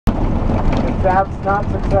that's not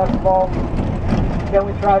successful, then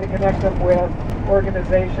we try to connect them with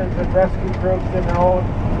organizations and rescue groups in their own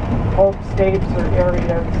home states or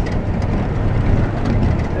areas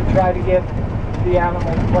to try to get the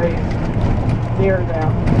animals placed near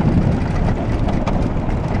them.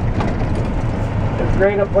 As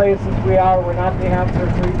great a place as we are, we're not the answer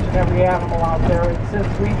for each and every animal out there. And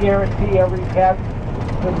since we guarantee every pet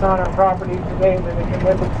that's on our property today that it can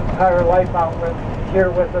live its entire life out here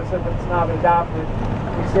with us if it's not adopted,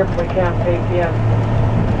 we simply can't take in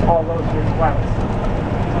all those requests.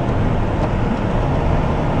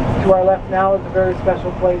 To our left now is a very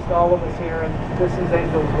special place to all of us here, and this is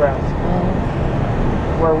Angel's Rest,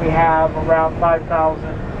 where we have around 5,000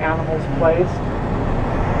 animals placed.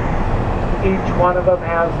 Each one of them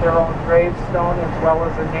has their own gravestone as well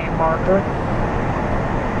as a name marker.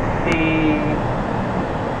 The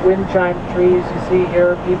wind chime trees you see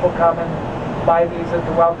here, people come and buy these at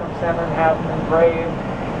the Welcome Center and have them engraved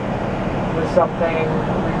with something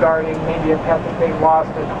regarding maybe a pet that they lost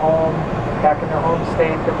at home, back in their home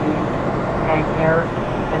state that we hang here.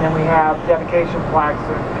 And then we have dedication plaques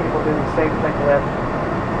that people do the same thing with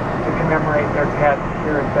to commemorate their pet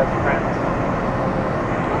here at Best Friends.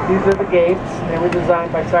 These are the gates. They were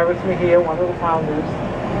designed by Cyrus Mejia, one of the founders.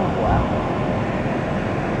 Oh, wow.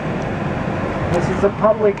 This is a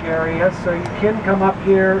public area, so you can come up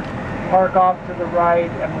here, park off to the right,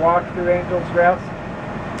 and walk through Angel's Rest.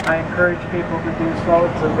 I encourage people to do so.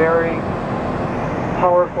 It's a very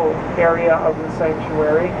powerful area of the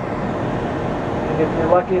sanctuary. And if you're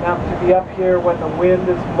lucky enough to be up here when the wind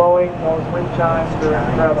is blowing, those wind chimes are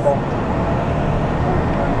incredible.